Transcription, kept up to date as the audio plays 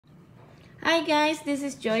Hi guys, this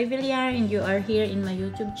is Joy Villar and you are here in my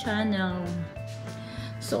YouTube channel.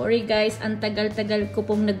 Sorry guys, ang tagal-tagal ko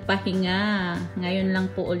pong nagpahinga. Ngayon lang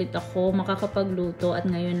po ulit ako makakapagluto at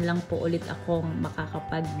ngayon lang po ulit ako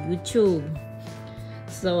makakapag-YouTube.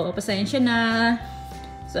 So, pasensya na.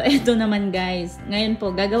 So, eto naman guys. Ngayon po,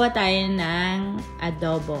 gagawa tayo ng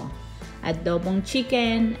adobo. Adobong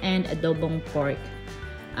chicken and adobong pork.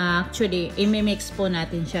 Actually, i-mix po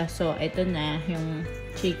natin siya. So, ito na yung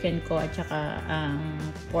chicken ko at saka ang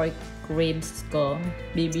pork ribs ko.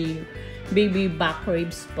 Baby back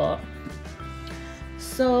ribs po.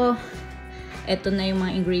 So, ito na yung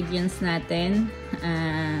mga ingredients natin.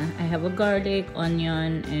 I have a garlic,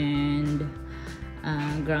 onion, and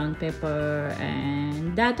ground pepper,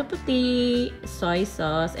 and dato puti, soy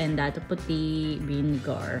sauce, and dato puti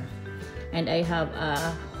vinegar. And I have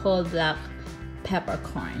a whole black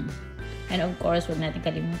peppercorn. And of course, huwag natin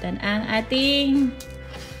kalimutan ang ating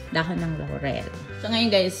dahon ng laurel. So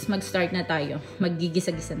ngayon guys, mag-start na tayo.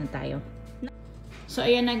 Maggigisa-gisa na tayo. So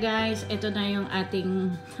ayan na guys, ito na yung ating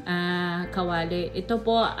kawali. Ito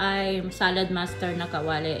po ay Salad Master na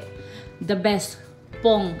kawali. The best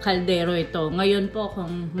pong kaldero ito. Ngayon po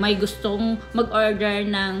kung may gustong mag-order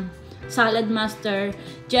ng Salad Master,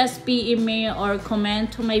 just PM me or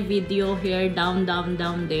comment to my video here down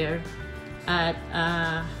there. At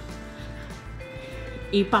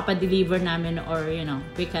ipapa-deliver namin, or you know,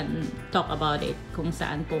 we can talk about it kung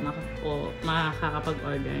saan po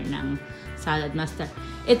makakapag-order ng Salad Master.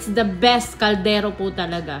 It's the best kaldero po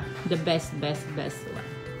talaga. The best one.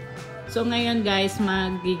 So ngayon guys,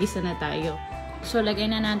 magigisa na tayo. So lagay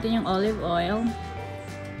na natin yung olive oil.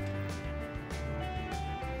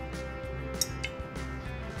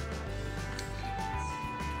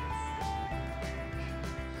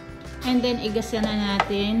 And then igasa na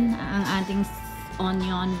natin ang ating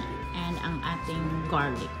onion and ang ating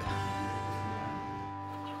garlic.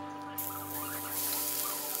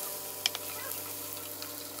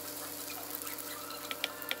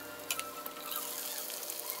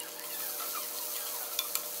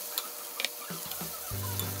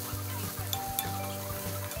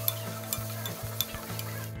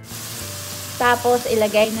 Tapos,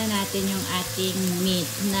 ilagay na natin yung ating meat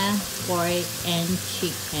na pork and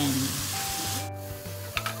chicken.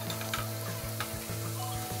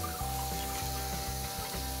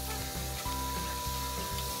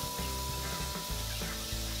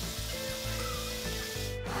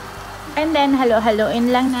 And then,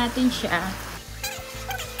 halo-haloin lang natin siya.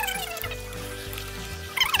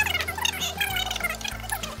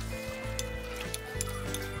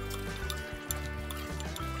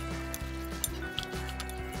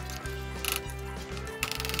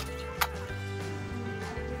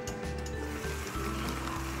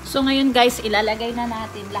 So ngayon guys, ilalagay na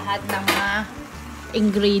natin lahat ng mga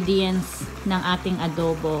ingredients ng ating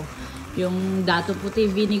adobo. Yung dato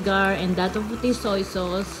puti vinegar and dato puti soy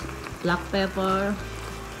sauce, black pepper,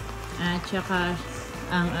 at saka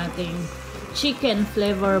ang ating chicken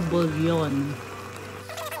flavor bouillon.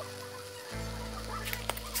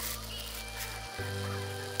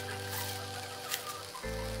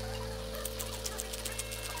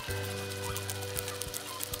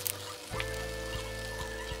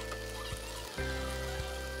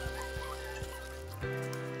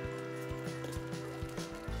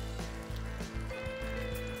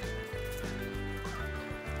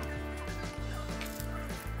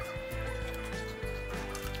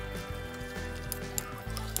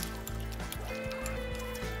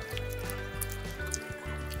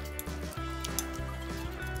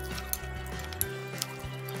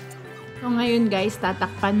 So ngayon guys,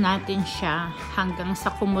 tatakpan natin siya hanggang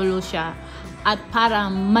sa kumulo siya at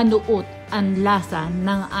para manuot ang lasa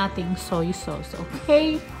ng ating soy sauce.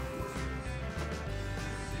 Okay?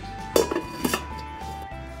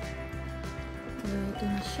 Ito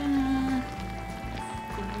na siya.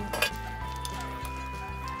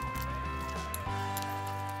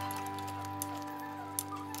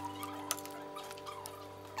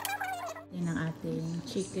 Yan ang ating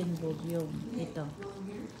chicken bouillon. Ito.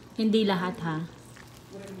 Hindi lahat ha.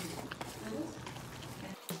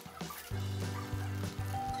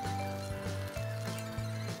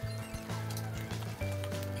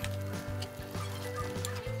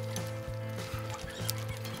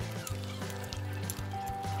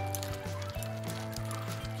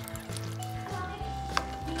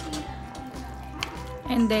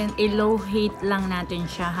 And then, i-low heat lang natin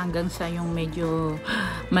siya hanggang sa yung medyo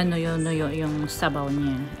manuyo-nuyo yung sabaw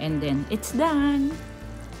niya. And then, it's done!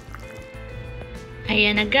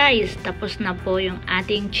 Ayan na guys, tapos na po yung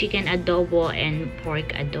ating chicken adobo and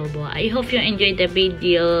pork adobo. I hope you enjoyed the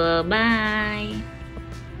video. Bye!